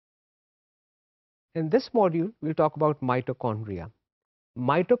In this module, we'll talk about mitochondria.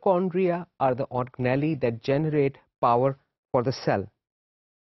 Mitochondria are the organelle that generate power for the cell.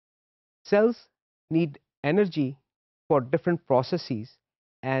 Cells need energy for different processes,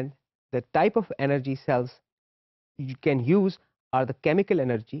 and the type of energy cells you can use are the chemical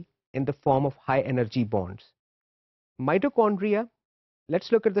energy in the form of high energy bonds. Mitochondria,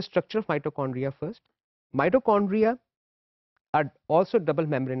 let's look at the structure of mitochondria first. Mitochondria are also double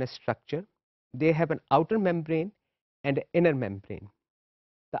membranous structure. They have an outer membrane and an inner membrane.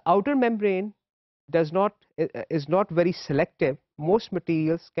 The outer membrane is not very selective. Most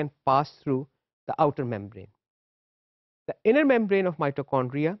materials can pass through the outer membrane. The inner membrane of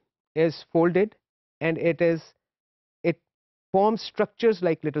mitochondria is folded, and it forms structures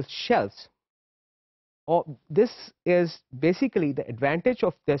like little shells. This is basically the advantage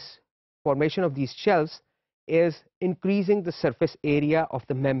of this formation of these shells is increasing the surface area of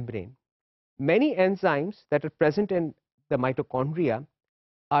the membrane. Many enzymes that are present in the mitochondria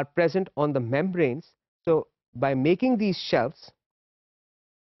are present on the membranes. So by making these shells,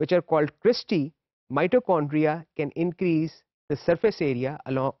 which are called cristae, mitochondria can increase the surface area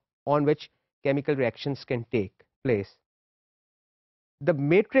on which chemical reactions can take place. The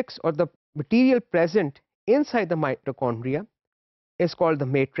matrix or the material present inside the mitochondria is called the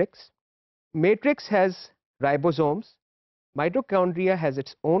matrix. Matrix has ribosomes. Mitochondria has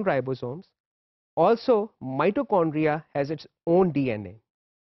its own ribosomes. Also, mitochondria has its own DNA.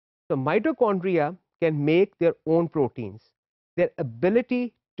 So mitochondria can make their own proteins. Their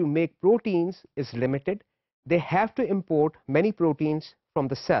ability to make proteins is limited. They have to import many proteins from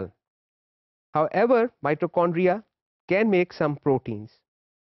the cell. However, mitochondria can make some proteins.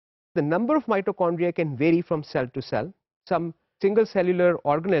 The number of mitochondria can vary from cell to cell. Some single cellular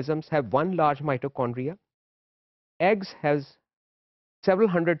organisms have one large mitochondria. Eggs has several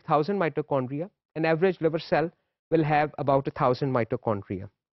 100,000 mitochondria. An average liver cell will have about 1,000 mitochondria.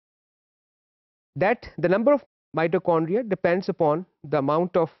 The number of mitochondria depends upon the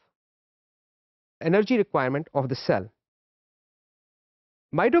amount of energy requirement of the cell.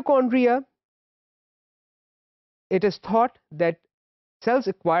 Mitochondria, it is thought that cells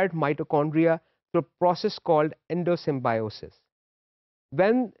acquired mitochondria through a process called endosymbiosis.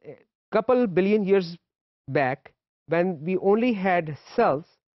 When a couple billion years back, when we only had cells,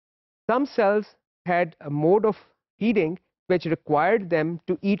 some cells had a mode of feeding which required them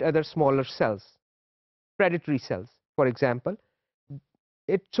to eat other smaller cells, predatory cells, for example.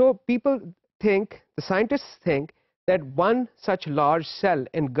 So the scientists think that one such large cell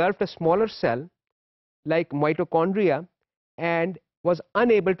engulfed a smaller cell like mitochondria and was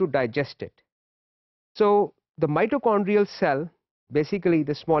unable to digest it. So the mitochondrial cell, basically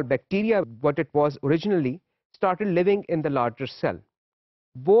the small bacteria, what it was originally, started living in the larger cell.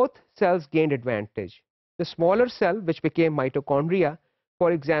 Both cells gained advantage. The smaller cell, which became mitochondria,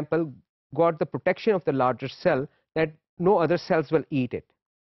 for example, got the protection of the larger cell that no other cells will eat it.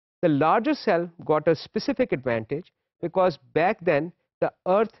 The larger cell got a specific advantage because back then the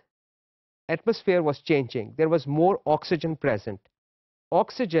Earth atmosphere was changing. There was more oxygen present.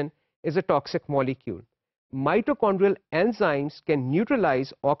 Oxygen is a toxic molecule. Mitochondrial enzymes can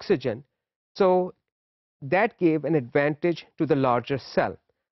neutralize oxygen, so that gave an advantage to the larger cell.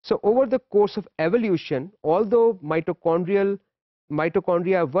 So over the course of evolution, although mitochondria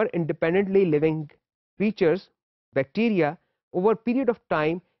were independently living creatures, bacteria, over a period of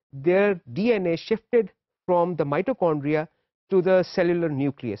time, their DNA shifted from the mitochondria to the cellular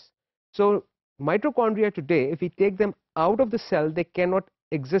nucleus. So mitochondria today, if we take them out of the cell, they cannot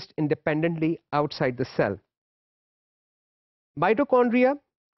exist independently outside the cell. Mitochondria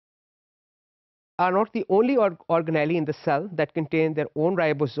are not the only organelle in the cell that contain their own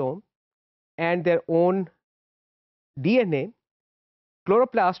ribosome and their own DNA.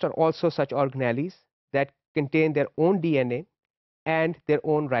 Chloroplasts are also such organelles that contain their own DNA and their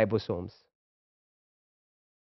own ribosomes.